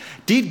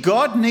Did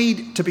God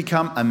need to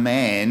become a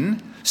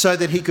man so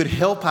that he could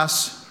help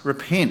us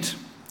repent?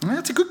 Well,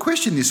 that's a good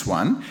question, this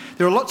one.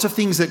 There are lots of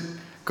things that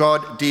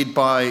God did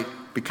by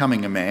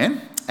becoming a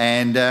man,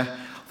 and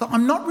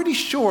I'm not really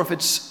sure if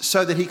it's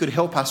so that he could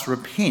help us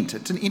repent.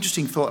 It's an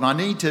interesting thought,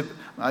 and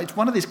it's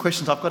one of these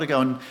questions I've got to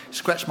go and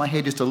scratch my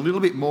head just a little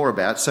bit more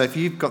about. So if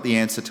you've got the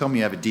answer, tell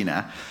me over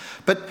dinner.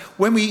 But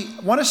when we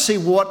want to see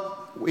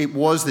what it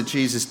was that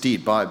Jesus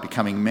did by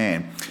becoming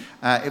man,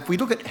 if we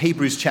look at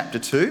Hebrews chapter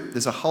 2,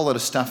 there's a whole lot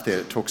of stuff there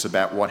that talks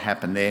about what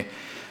happened there.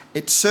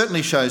 It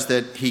certainly shows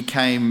that he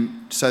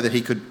came so that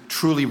he could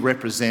truly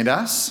represent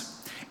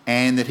us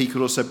and that he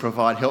could also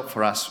provide help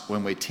for us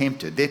when we're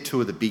tempted. They're two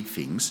of the big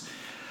things.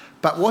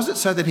 But was it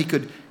so that he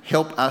could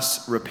help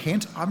us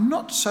repent? I'm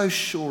not so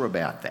sure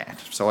about that.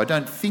 So I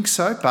don't think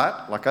so,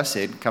 but like I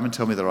said, come and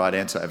tell me the right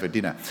answer over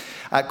dinner.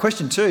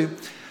 Question 2,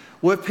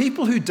 were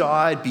people who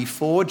died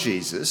before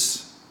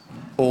Jesus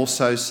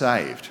also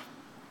saved?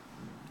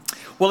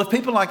 Well, if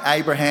people like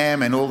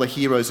Abraham and all the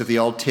heroes of the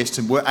Old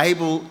Testament were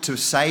able to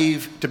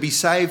be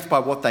saved by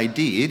what they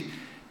did,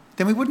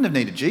 then we wouldn't have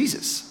needed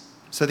Jesus.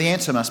 So the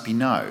answer must be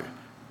no.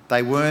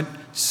 They weren't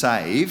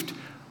saved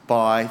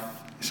by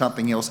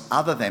something else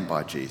other than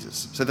by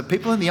Jesus. So the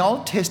people in the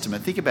Old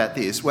Testament, think about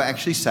this, were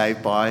actually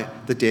saved by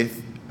the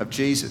death of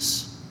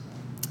Jesus.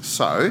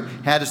 So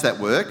how does that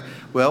work?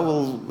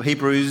 Well,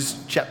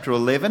 Hebrews chapter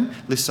 11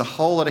 lists a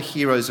whole lot of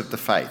heroes of the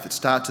faith. It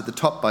starts at the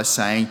top by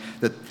saying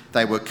that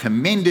they were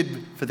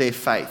commended for their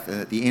faith. And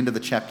at the end of the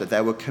chapter,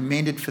 they were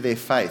commended for their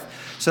faith.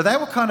 So they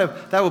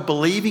were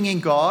believing in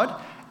God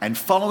and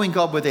following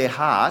God with their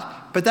heart,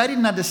 but they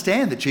didn't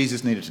understand that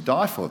Jesus needed to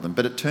die for them.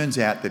 But it turns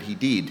out that he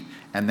did,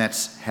 and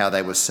that's how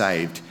they were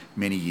saved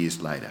many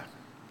years later.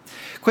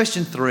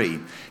 Question 3,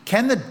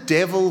 can the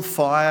devil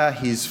fire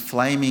his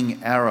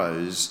flaming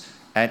arrows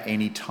at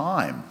any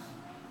time?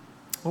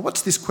 Well,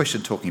 what's this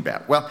question talking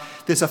about? Well,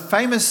 there's a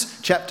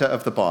famous chapter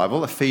of the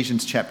Bible,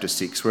 Ephesians chapter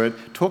 6, where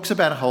it talks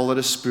about a whole lot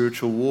of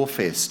spiritual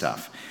warfare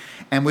stuff.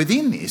 And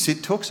within this,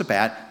 it talks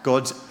about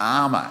God's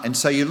armour. And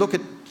so you look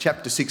at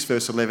chapter 6,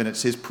 verse 11, it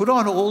says, put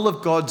on all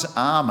of God's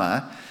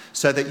armour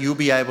so that you'll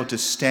be able to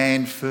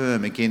stand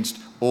firm against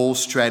all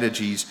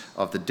strategies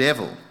of the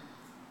devil.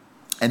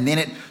 And then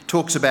it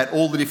talks about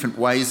all the different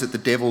ways that the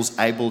devil's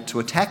able to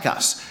attack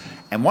us.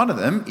 And one of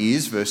them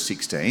is, verse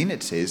 16,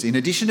 it says, in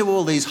addition to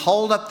all these,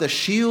 hold up the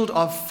shield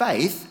of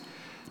faith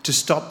to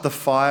stop the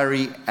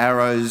fiery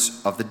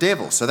arrows of the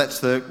devil. So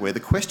that's where the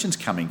question's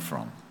coming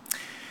from.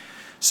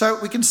 So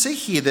we can see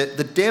here that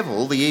the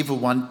devil, the evil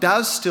one,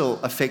 does still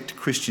affect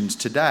Christians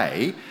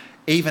today,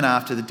 even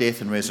after the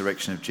death and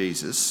resurrection of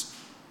Jesus.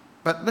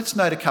 But let's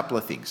note a couple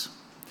of things.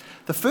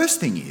 The first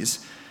thing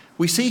is,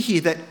 we see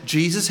here that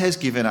Jesus has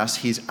given us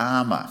his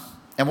armour.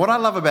 And what I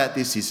love about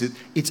this is that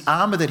it's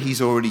armour that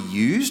he's already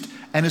used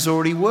and has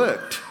already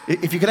worked.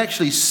 If you could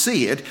actually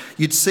see it,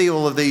 you'd see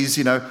all of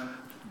these,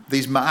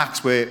 these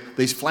marks where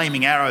these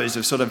flaming arrows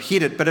have sort of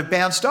hit it but have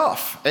bounced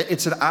off.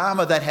 It's an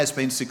armour that has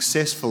been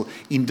successful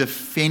in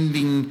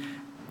defending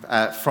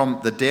from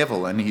the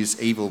devil and his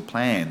evil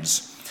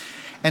plans.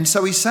 And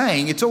so he's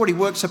saying it's already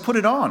worked, so put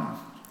it on.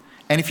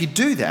 And if you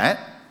do that,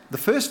 the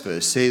first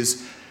verse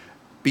says,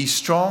 be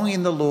strong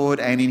in the Lord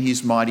and in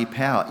his mighty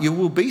power. You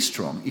will be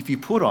strong if you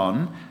put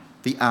on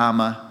the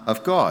armour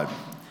of God.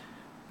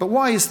 But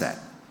why is that?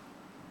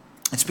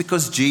 It's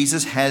because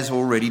Jesus has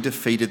already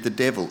defeated the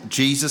devil.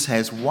 Jesus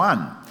has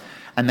won,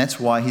 and that's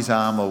why his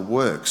armour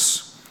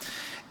works.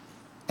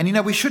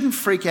 And we shouldn't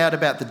freak out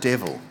about the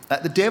devil.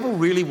 The devil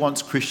really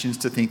wants Christians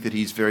to think that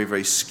he's very,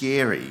 very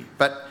scary,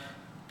 but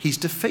he's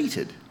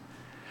defeated.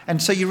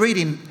 And so you read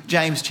in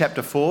James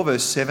chapter 4,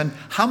 verse 7,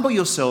 humble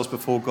yourselves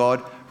before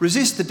God,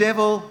 resist the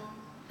devil,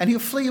 and he'll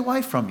flee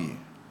away from you.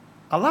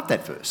 I love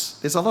that verse.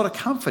 There's a lot of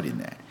comfort in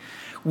that.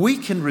 We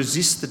can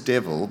resist the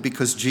devil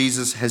because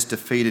Jesus has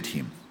defeated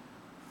him.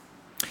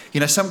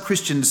 Some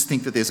Christians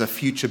think that there's a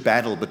future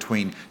battle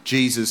between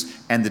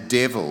Jesus and the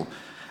devil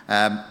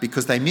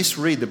because they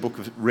misread the book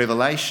of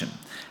Revelation.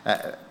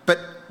 But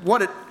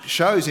what it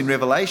shows in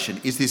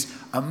Revelation is this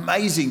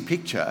amazing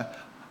picture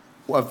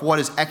of what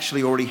has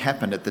actually already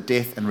happened at the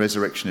death and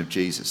resurrection of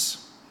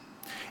Jesus.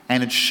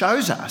 And it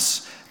shows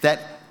us that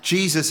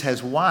Jesus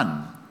has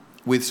won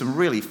with some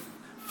really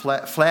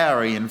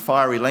flowery and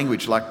fiery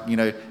language like,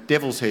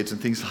 devil's heads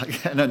and things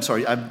like that. No,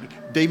 sorry,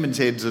 demon's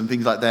heads and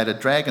things like that,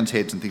 dragon's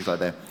heads and things like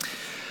that.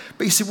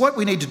 But you see, what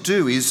we need to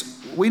do is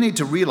we need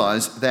to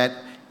realise that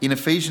in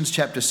Ephesians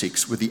chapter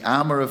 6, with the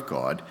armour of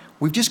God,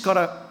 we've just got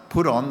to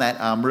put on that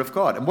armour of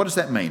God. And what does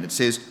that mean? It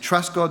says,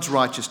 trust God's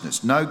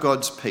righteousness, know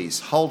God's peace,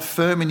 hold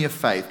firm in your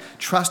faith,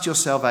 trust your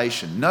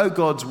salvation, know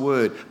God's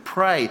word,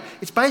 pray.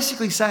 It's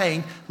basically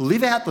saying,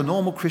 live out the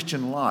normal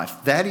Christian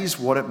life. That is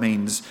what it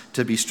means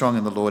to be strong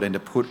in the Lord and to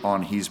put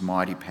on his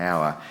mighty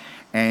power.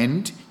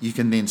 And you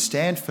can then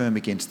stand firm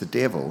against the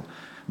devil,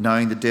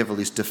 knowing the devil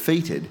is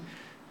defeated,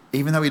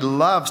 even though he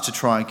loves to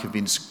try and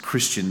convince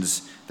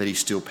Christians that he's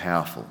still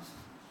powerful.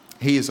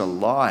 He is a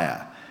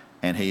liar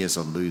and he is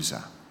a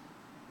loser.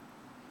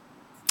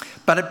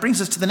 But it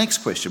brings us to the next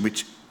question,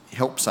 which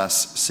helps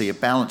us see a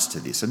balance to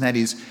this, and that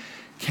is,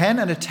 can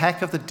an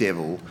attack of the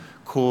devil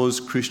cause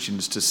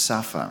Christians to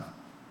suffer?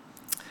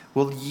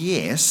 Well,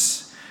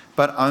 yes,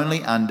 but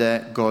only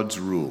under God's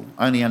rule,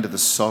 only under the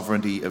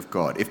sovereignty of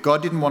God. If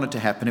God didn't want it to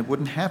happen, it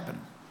wouldn't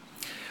happen.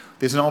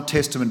 There's an Old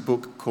Testament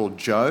book called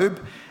Job,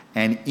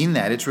 and in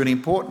that it's really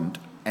important,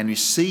 and you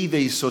see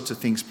these sorts of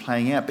things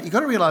playing out. But you've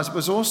got to realise it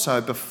was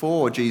also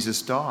before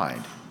Jesus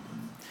died.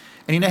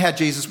 And you know how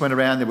Jesus went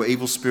around, there were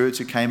evil spirits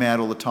who came out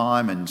all the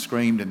time and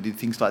screamed and did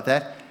things like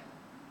that?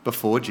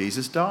 Before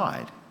Jesus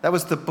died. That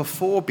was the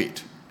before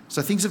bit.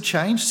 So things have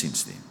changed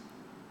since then.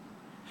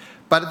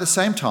 But at the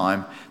same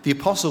time, the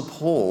Apostle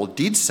Paul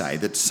did say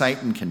that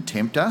Satan can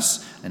tempt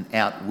us and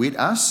outwit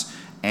us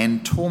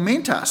and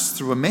torment us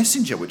through a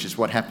messenger, which is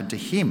what happened to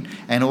him.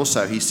 And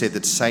also he said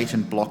that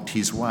Satan blocked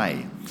his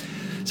way.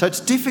 So it's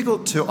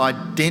difficult to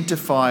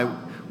identify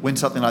when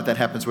something like that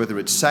happens, whether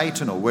it's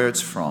Satan or where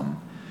it's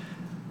from.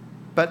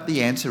 But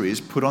the answer is,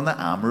 put on the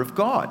armour of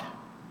God.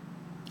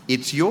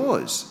 It's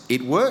yours.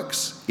 It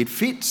works. It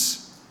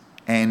fits.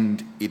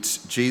 And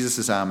it's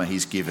Jesus' armour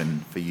he's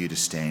given for you to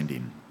stand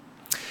in.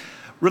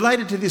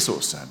 Related to this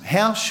also,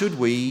 how should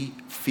we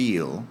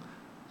feel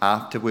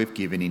after we've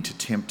given into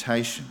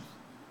temptation?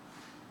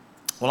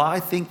 Well, I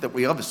think that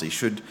we obviously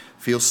should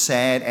feel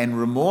sad and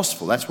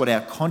remorseful. That's what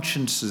our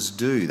consciences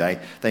do.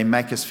 They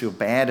make us feel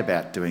bad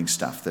about doing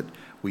stuff that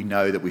we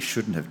know that we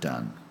shouldn't have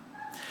done.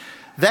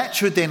 That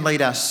should then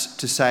lead us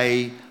to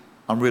say,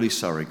 I'm really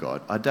sorry,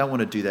 God. I don't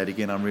want to do that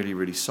again. I'm really,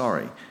 really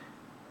sorry.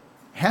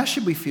 How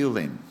should we feel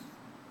then?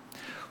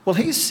 Well,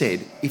 he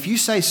said, if you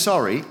say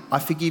sorry, I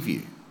forgive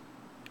you.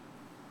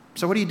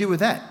 So what do you do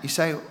with that? You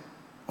say,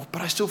 oh,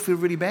 but I still feel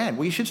really bad.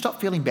 Well, you should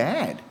stop feeling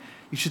bad.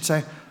 You should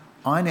say,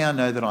 I now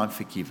know that I'm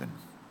forgiven,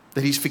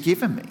 that he's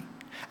forgiven me.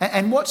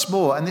 And what's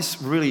more, and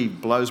this really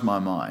blows my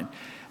mind,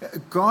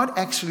 God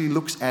actually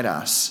looks at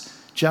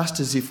us just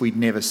as if we'd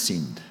never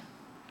sinned.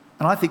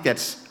 And I think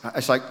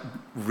it's like,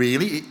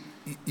 really?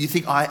 You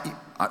think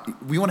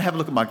we want to have a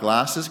look at my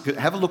glasses?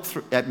 Have a look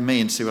at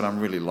me and see what I'm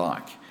really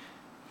like.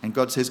 And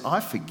God says,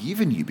 I've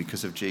forgiven you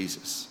because of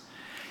Jesus.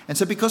 And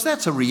so because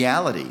that's a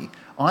reality,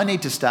 I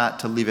need to start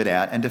to live it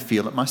out and to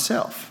feel it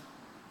myself.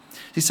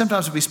 See,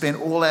 sometimes we spend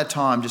all our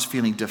time just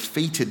feeling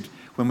defeated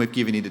when we've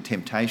given into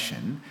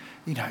temptation.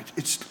 You know,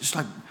 it's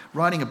like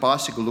riding a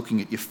bicycle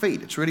looking at your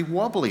feet. It's really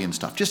wobbly and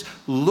stuff. Just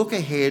look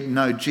ahead,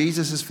 know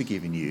Jesus has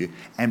forgiven you,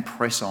 and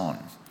press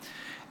on.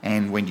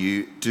 And when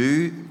you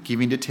do give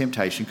into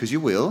temptation, because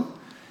you will,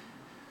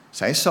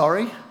 say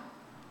sorry,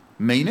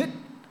 mean it,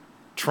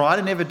 try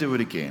to never do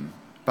it again,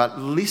 but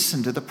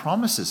listen to the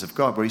promises of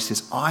God where he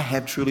says, I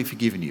have truly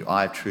forgiven you,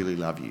 I truly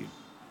love you.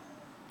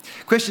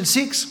 Question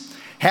 6,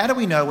 how do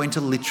we know when to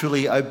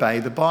literally obey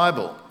the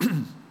Bible?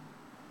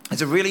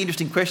 It's a really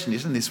interesting question,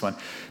 isn't this one?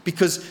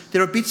 Because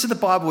there are bits of the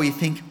Bible where you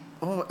think,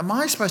 oh, am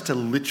I supposed to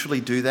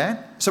literally do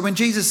that? So when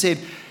Jesus said,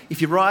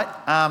 if your right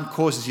arm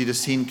causes you to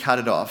sin, cut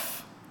it off,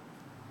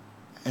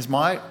 has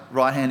my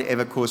right hand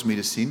ever caused me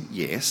to sin?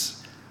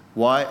 Yes.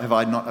 Why have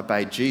I not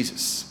obeyed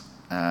Jesus?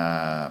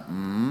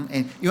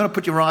 And you want to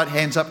put your right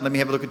hands up and let me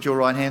have a look at your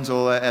right hands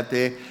all out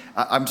there?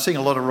 I'm seeing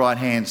a lot of right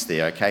hands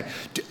there, okay?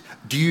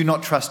 Do you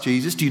not trust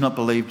Jesus? Do you not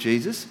believe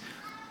Jesus?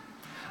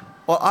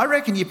 Well, I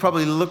reckon you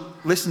probably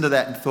listened to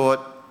that and thought,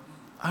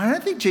 I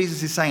don't think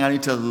Jesus is saying I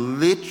need to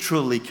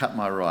literally cut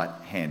my right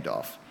hand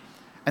off.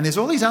 And there's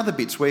all these other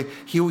bits where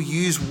he'll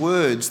use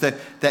words that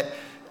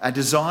are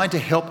designed to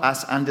help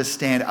us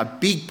understand a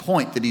big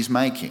point that he's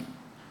making.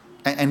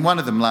 And one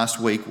of them last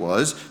week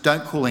was,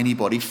 don't call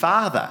anybody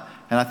father.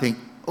 And I think,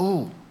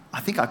 I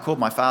think I called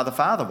my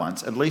father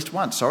once, at least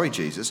once. Sorry,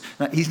 Jesus.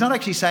 Now, he's not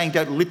actually saying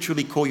don't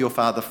literally call your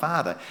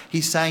father.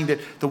 He's saying that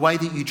the way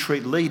that you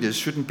treat leaders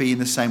shouldn't be in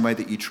the same way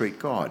that you treat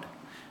God.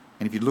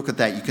 And if you look at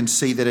that, you can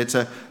see that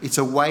it's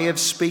a way of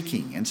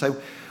speaking. And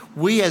so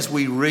as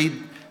we read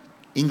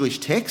English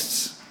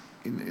texts,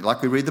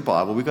 like we read the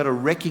Bible, we've got to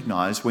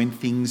recognise when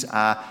things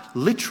are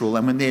literal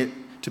and when they're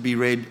to be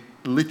read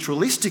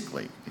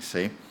literalistically, you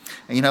see.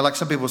 And, you know, like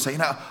some people say,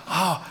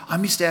 I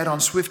missed out on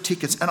Swift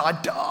tickets and I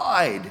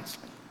died. It's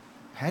like,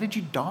 how did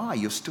you die?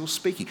 You're still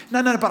speaking.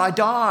 No, but I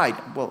died.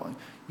 Well,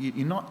 you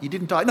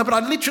didn't die. No, but I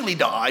literally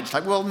died. It's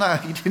like, well, no,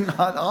 you didn't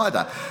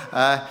either.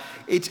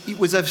 It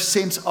was a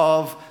sense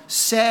of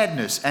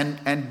sadness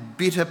and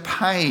bitter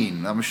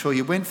pain, I'm sure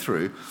you went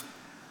through.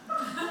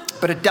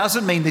 But it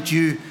doesn't mean that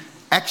you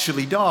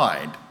actually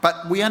died.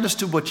 But we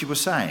understood what you were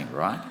saying,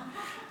 right?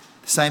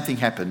 The same thing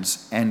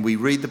happens, and we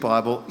read the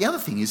Bible. The other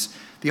thing is,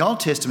 the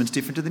Old Testament's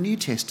different to the New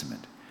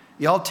Testament.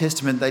 The Old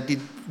Testament, they did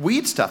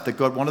weird stuff that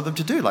God wanted them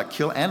to do, like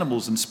kill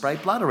animals and spray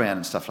blood around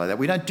and stuff like that.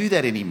 We don't do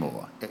that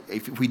anymore.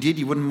 If we did,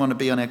 you wouldn't want to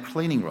be on our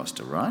cleaning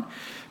roster, right?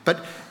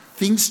 But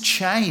things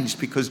changed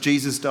because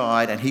Jesus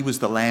died and he was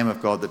the Lamb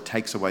of God that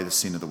takes away the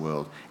sin of the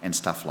world and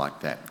stuff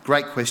like that.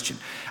 Great question.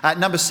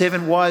 Number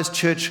 7, why is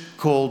church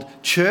called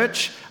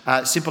church?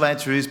 Simple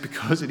answer is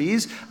because it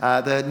is.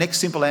 The next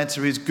simple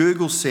answer is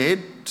Google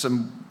said,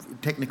 some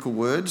technical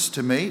words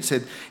to me, it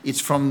said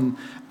it's from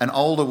an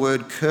older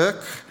word,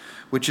 kirk,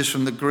 which is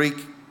from the Greek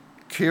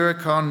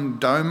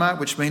Kirikondoma,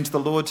 which means the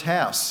Lord's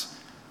house.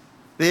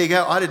 There you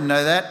go. I didn't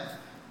know that.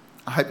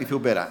 I hope you feel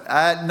better.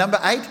 Number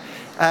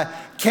 8,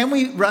 can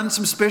we run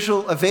some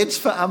special events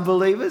for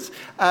unbelievers?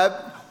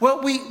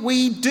 Well,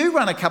 we do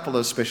run a couple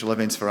of special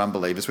events for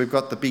unbelievers. We've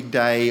got the big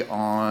day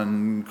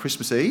on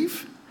Christmas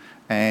Eve,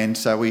 and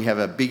so we have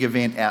a big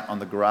event out on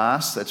the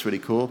grass. That's really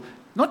cool.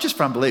 Not just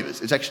for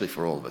unbelievers, it's actually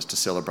for all of us to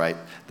celebrate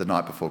the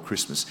night before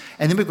Christmas.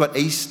 And then we've got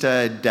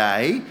Easter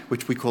Day,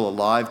 which we call a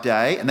live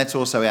day, and that's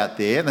also out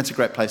there, and that's a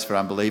great place for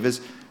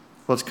unbelievers.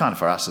 Well, it's kind of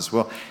for us as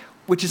well,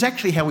 which is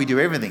actually how we do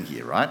everything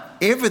here, right?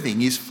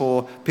 Everything is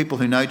for people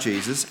who know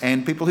Jesus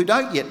and people who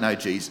don't yet know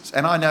Jesus.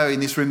 And I know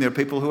in this room there are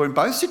people who are in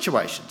both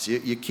situations.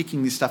 You're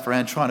kicking this stuff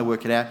around, trying to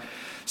work it out.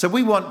 So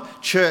we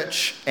want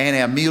church and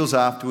our meals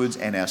afterwards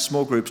and our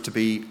small groups to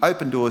be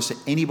open doors to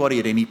anybody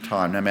at any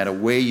time, no matter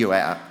where you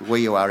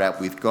are at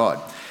with God.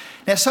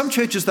 Now, some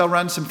churches, they'll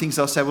run some things.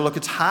 They'll say, well, look,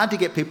 it's hard to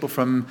get people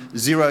from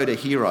zero to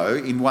hero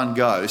in one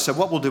go. So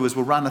what we'll do is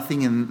we'll run a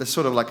thing in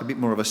sort of like a bit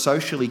more of a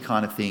socially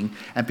kind of thing,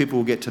 and people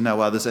will get to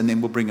know others, and then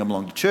we'll bring them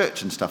along to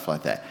church and stuff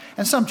like that.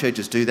 And some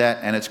churches do that,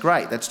 and it's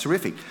great. That's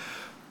terrific.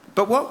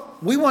 But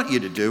what we want you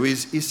to do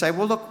is say,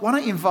 well, look, why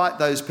don't you invite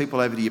those people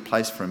over to your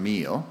place for a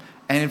meal,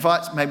 and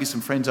invite maybe some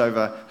friends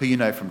over who you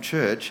know from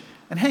church,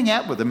 and hang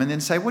out with them, and then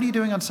say, what are you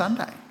doing on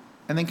Sunday?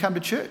 And then come to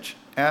church.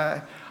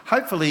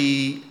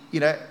 Hopefully,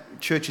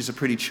 church is a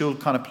pretty chilled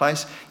kind of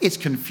place. It's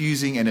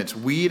confusing and it's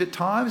weird at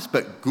times,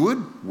 but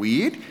good,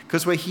 weird,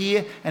 because we're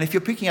here. And if you're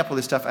picking up all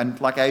this stuff,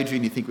 and like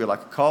Adrian, you think we're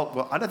like a cult.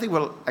 Well, I don't think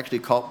we're actually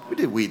a cult. We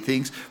do weird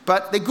things,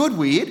 but they're good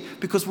weird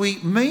because we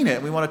mean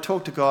it. We want to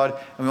talk to God,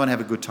 and we want to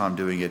have a good time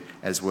doing it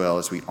as well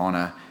as we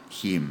honour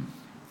him.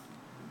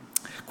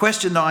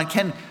 Question 9,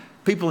 can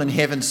people in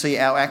heaven see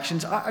our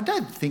actions? I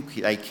don't think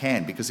they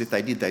can, because if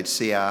they did, they'd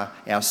see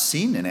our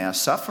sin and our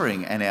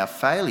suffering and our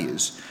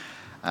failures.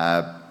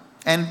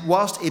 And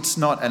whilst it's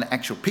not an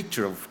actual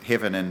picture of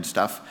heaven and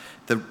stuff,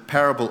 the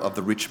parable of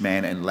the rich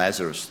man and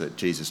Lazarus that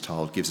Jesus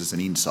told gives us an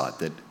insight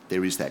that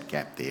there is that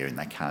gap there and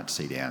they can't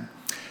see down.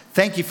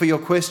 Thank you for your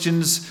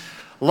questions.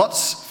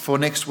 Lots for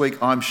next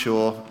week, I'm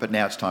sure, but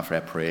now it's time for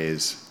our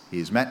prayers.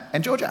 Here's Matt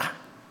and Georgia.